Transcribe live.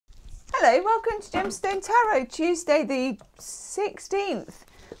Hello, welcome to Gemstone Tarot, Tuesday the 16th,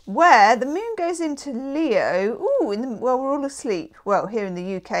 where the moon goes into Leo. Ooh, well, we're all asleep. Well, here in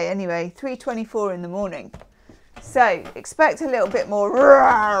the UK anyway, 3:24 in the morning. So expect a little bit more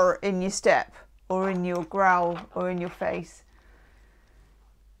roar in your step, or in your growl, or in your face.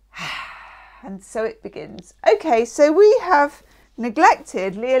 And so it begins. Okay, so we have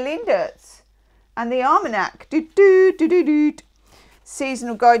neglected Leo Lindertz and the Almanac.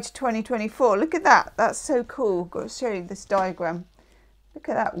 Seasonal Guide to 2024. Look at that. That's so cool. Got to show you this diagram. Look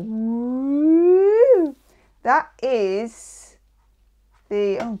at that. Woo! That is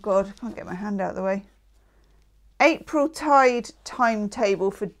the, oh God, I can't get my hand out of the way. April tide timetable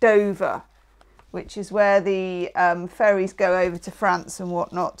for Dover, which is where the ferries go over to France and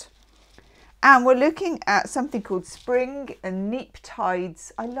whatnot. And we're looking at something called spring and neap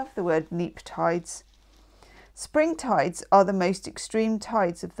tides. I love the word neap tides. Spring tides are the most extreme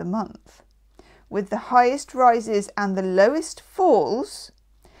tides of the month. With the highest rises and the lowest falls,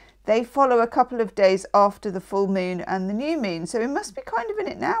 they follow a couple of days after the full moon and the new moon. So we must be kind of in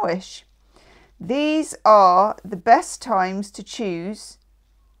it nowish. These are the best times to choose.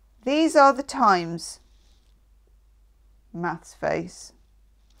 These are the times. Maths face.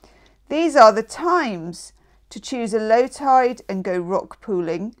 These are the times to choose a low tide and go rock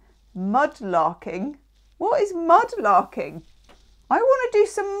pooling, mudlarking. What is mudlarking? I want to do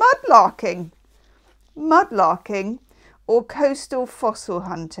some mudlarking. Mudlarking or coastal fossil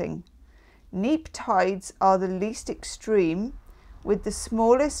hunting. Neap tides are the least extreme with the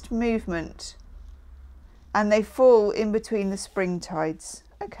smallest movement and they fall in between the spring tides.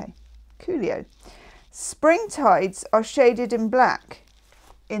 Okay, coolio. Spring tides are shaded in black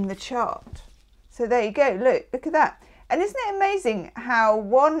in the chart. So there you go, look at that. And isn't it amazing how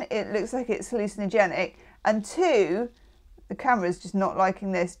one, it looks like it's hallucinogenic, and two, the camera's just not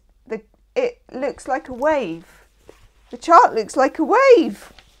liking this, it looks like a wave. The chart looks like a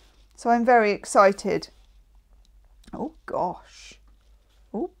wave. So I'm very excited. Oh gosh.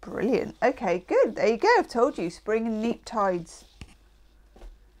 Oh, brilliant. Okay, good. There you go. I've told you, spring and neap tides.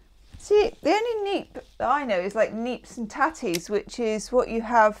 See, the only neap that I know is like neeps and tatties, which is what you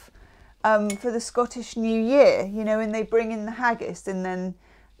have for the Scottish New Year, you know, when they bring in the haggis. And then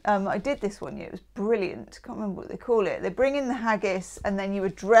I did this one year, it was brilliant. Can't remember what they call it. They bring in the haggis and then you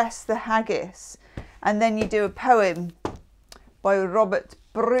address the haggis. And then you do a poem by Robert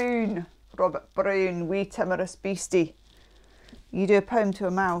Brune. Robert Brune, Wee Timorous Beastie. You do a poem to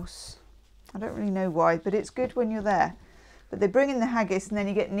a mouse. I don't really know why, but it's good when you're there. But they bring in the haggis and then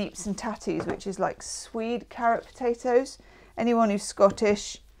you get neeps and tatties, which is like Swede carrot potatoes. Anyone who's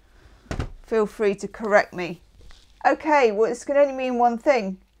Scottish, feel free to correct me. Okay, well, this can only mean one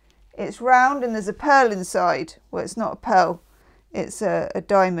thing. It's round and there's a pearl inside. Well, it's not a pearl. It's a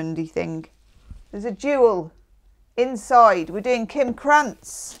diamondy thing. There's a jewel inside. We're doing Kim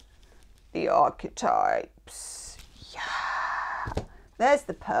Krantz. The archetypes. Yeah. There's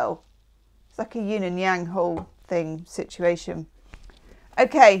the pearl. It's like a yin and yang whole thing situation.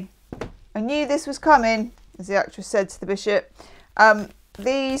 Okay, I knew this was coming, as the actress said to the bishop.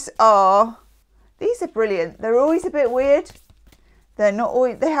 These are brilliant. They're always a bit weird. They're not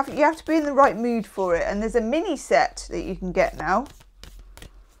always, you have to be in the right mood for it. And there's a mini set that you can get now.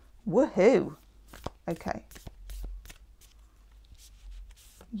 Woohoo. Okay.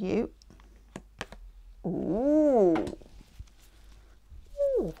 You. Ooh.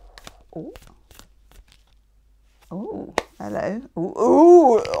 Ooh. Ooh. Oh, hello. Ooh,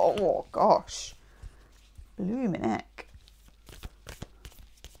 ooh, oh gosh. Blooming heck.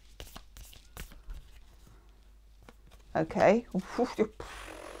 Okay.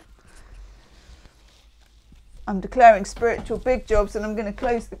 I'm declaring spiritual big jobs and I'm going to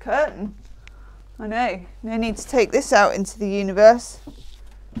close the curtain. I know. No need to take this out into the universe.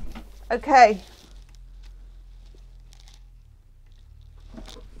 Okay.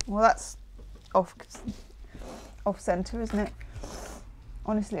 Well, that's off center, isn't it?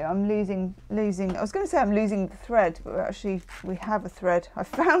 Honestly, I'm losing. I was going to say I'm losing the thread, but actually we have a thread. I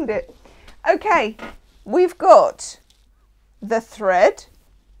found it. Okay, we've got the thread,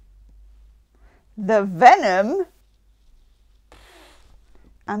 the venom,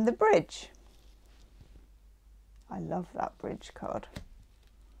 and the bridge. I love that bridge card.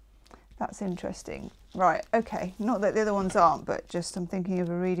 That's interesting. Right, okay. Not that the other ones aren't, but just I'm thinking of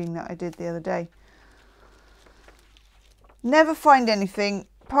a reading that I did the other day. Never find anything,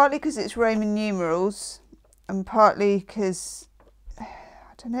 partly because it's Roman numerals and partly because, I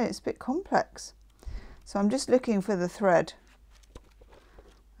don't know, it's a bit complex. So I'm just looking for the thread.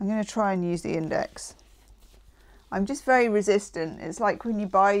 I'm going to try and use the index. I'm just very resistant. It's like when you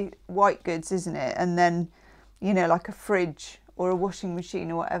buy white goods, isn't it? And then, you know, like a fridge or a washing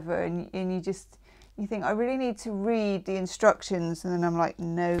machine or whatever, and you think, I really need to read the instructions, and then I'm like,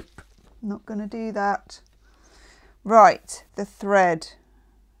 nope, not going to do that. Right, the thread.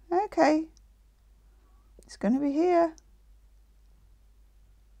 Okay, it's going to be here.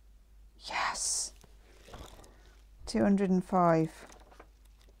 Yes, 205.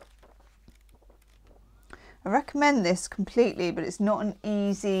 I recommend this completely, but it's not an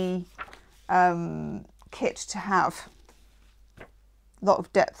easy kit to have. A lot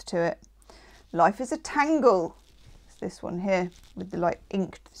of depth to it. Life is a tangle. It's this one here with the like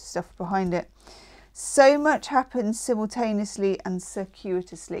inked stuff behind it. So much happens simultaneously and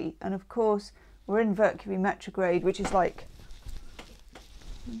circuitously. And of course, we're in Mercury retrograde, which is like,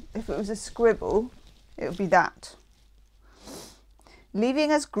 if it was a scribble, it would be that.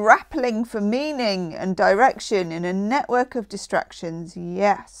 Leaving us grappling for meaning and direction in a network of distractions.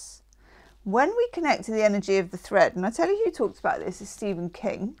 Yes. When we connect to the energy of the thread, and I tell you who talks about this is Stephen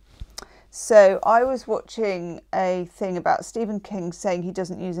King. So I was watching a thing about Stephen King saying he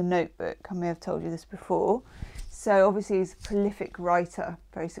doesn't use a notebook. I may have told you this before. So obviously he's a prolific writer,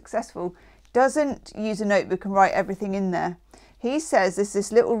 very successful. Doesn't use a notebook and write everything in there. He says there's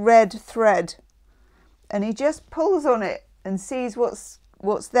this little red thread and he just pulls on it and sees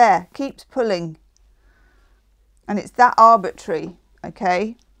what's there, keeps pulling. And it's that arbitrary,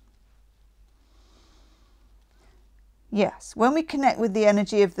 okay? Yes, when we connect with the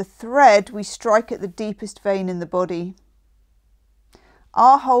energy of the thread, we strike at the deepest vein in the body.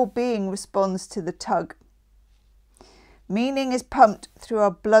 Our whole being responds to the tug. Meaning is pumped through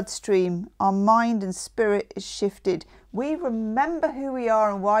our bloodstream. Our mind and spirit is shifted. We remember who we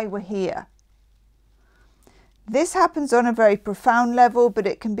are and why we're here. This happens on a very profound level, but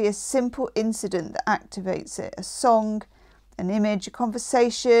it can be a simple incident that activates it. A song, an image, a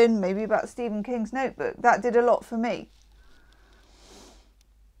conversation, maybe about Stephen King's notebook. That did a lot for me.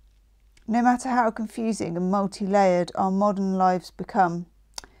 No matter how confusing and multi-layered our modern lives become,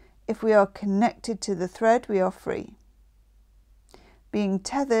 if we are connected to the thread, we are free. Being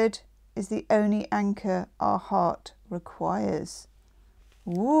tethered is the only anchor our heart requires.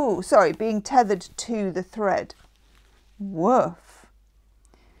 Ooh, sorry, being tethered to the thread. Woof.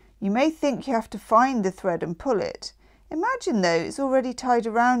 You may think you have to find the thread and pull it. Imagine though, it's already tied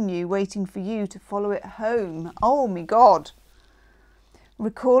around you, waiting for you to follow it home. Oh my God.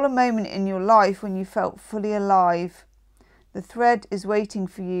 Recall a moment in your life when you felt fully alive. The thread is waiting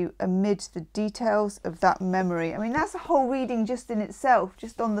for you amid the details of that memory. I mean, that's a whole reading just in itself,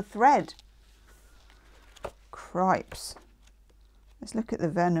 just on the thread. Cripes. Let's look at the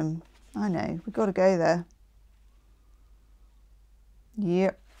venom. I know, we've got to go there.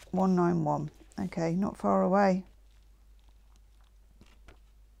 Yep, 191. Okay, not far away.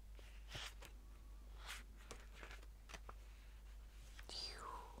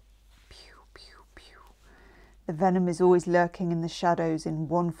 The venom is always lurking in the shadows in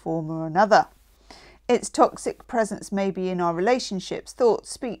one form or another. Its toxic presence may be in our relationships, thoughts,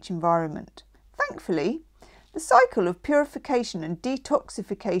 speech, environment. Thankfully, the cycle of purification and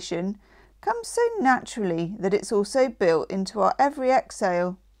detoxification comes so naturally that it's also built into our every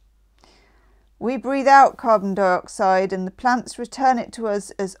exhale. We breathe out carbon dioxide and the plants return it to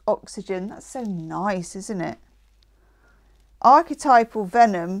us as oxygen. That's so nice, isn't it? Archetypal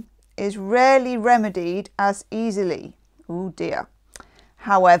venom is rarely remedied as easily. Oh dear.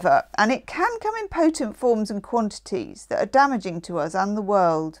 However, and it can come in potent forms and quantities that are damaging to us and the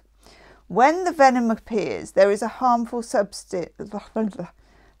world. When the venom appears, there is a harmful substance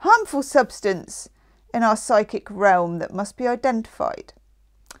in our psychic realm that must be identified.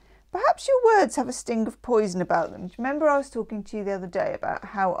 Perhaps your words have a sting of poison about them. Do you remember I was talking to you the other day about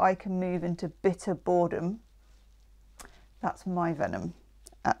how I can move into bitter boredom? That's my venom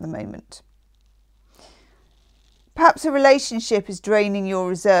at the moment. Perhaps a relationship is draining your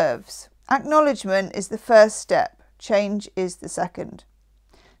reserves. Acknowledgement is the first step. Change is the second.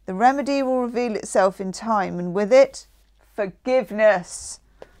 The remedy will reveal itself in time, and with it, forgiveness.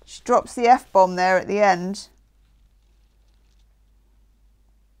 She drops the F-bomb there at the end.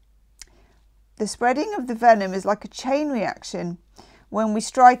 The spreading of the venom is like a chain reaction. When we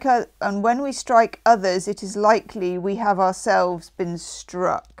strike others, it is likely we have ourselves been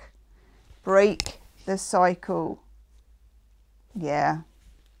struck. Break the cycle. Yeah.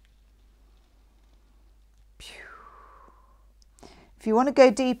 If you want to go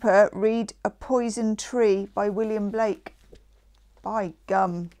deeper, read A Poison Tree by William Blake. By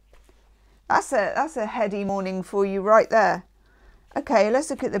gum. That's a heady morning for you right there. Okay, let's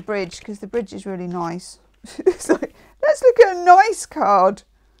look at the bridge, because the bridge is really nice. It's like, let's look at a nice card.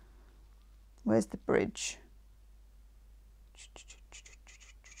 Where's the bridge?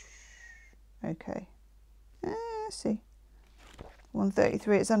 Okay. Let's see.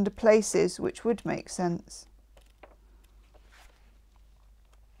 133, it's under places, which would make sense.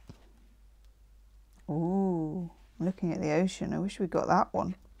 Ooh, I'm looking at the ocean. I wish we got that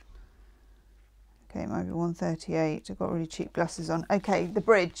one. Okay, maybe 138. I've got really cheap glasses on. Okay, the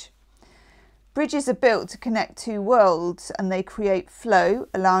bridge. Bridges are built to connect two worlds, and they create flow,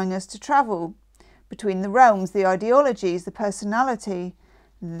 allowing us to travel between the realms, the ideologies, the personality.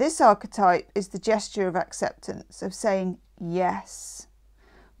 This archetype is the gesture of acceptance, of saying yes,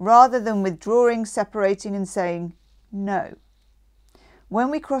 rather than withdrawing, separating and saying no.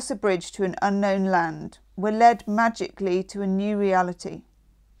 When we cross a bridge to an unknown land, we're led magically to a new reality.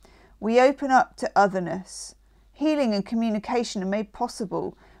 We open up to otherness. Healing and communication are made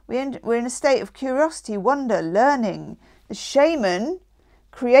possible. We're in a state of curiosity, wonder, learning. The shaman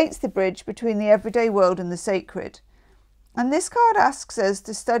creates the bridge between the everyday world and the sacred. And this card asks us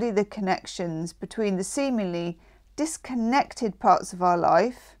to study the connections between the seemingly disconnected parts of our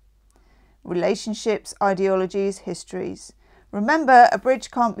life, relationships, ideologies, histories. Remember, a bridge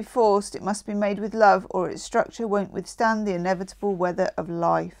can't be forced, it must be made with love, or its structure won't withstand the inevitable weather of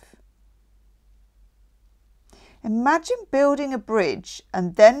life. Imagine building a bridge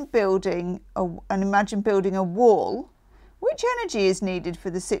and then imagine building a wall. Which energy is needed for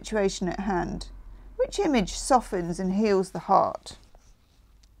the situation at hand? Which image softens and heals the heart?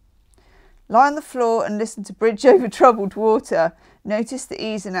 Lie on the floor and listen to Bridge Over Troubled Water. Notice the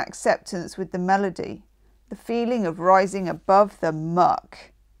ease and acceptance with the melody, the feeling of rising above the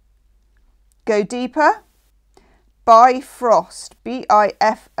muck. Go deeper. Bifrost,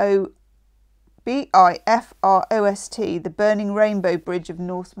 Bifrost, the burning rainbow bridge of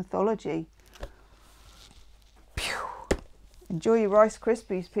Norse mythology. Pew. Enjoy your Rice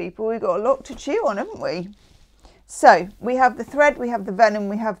Krispies, people. We've got a lot to chew on, haven't we? So we have the thread, we have the venom,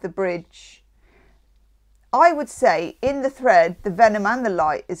 we have the bridge. I would say in the thread, the venom and the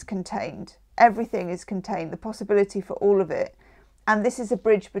light is contained. Everything is contained, the possibility for all of it. And this is a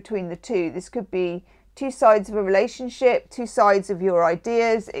bridge between the two. This could be two sides of a relationship, two sides of your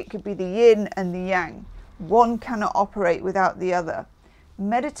ideas. It could be the yin and the yang. One cannot operate without the other.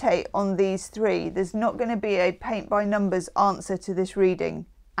 Meditate on these three. There's not going to be a paint by numbers answer to this reading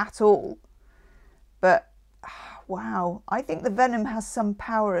at all. But wow, I think the venom has some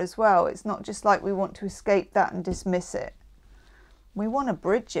power as well. It's not just like we want to escape that and dismiss it. We want to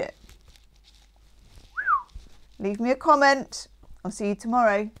bridge it. Leave me a comment. I'll see you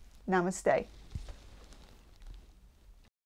tomorrow. Namaste.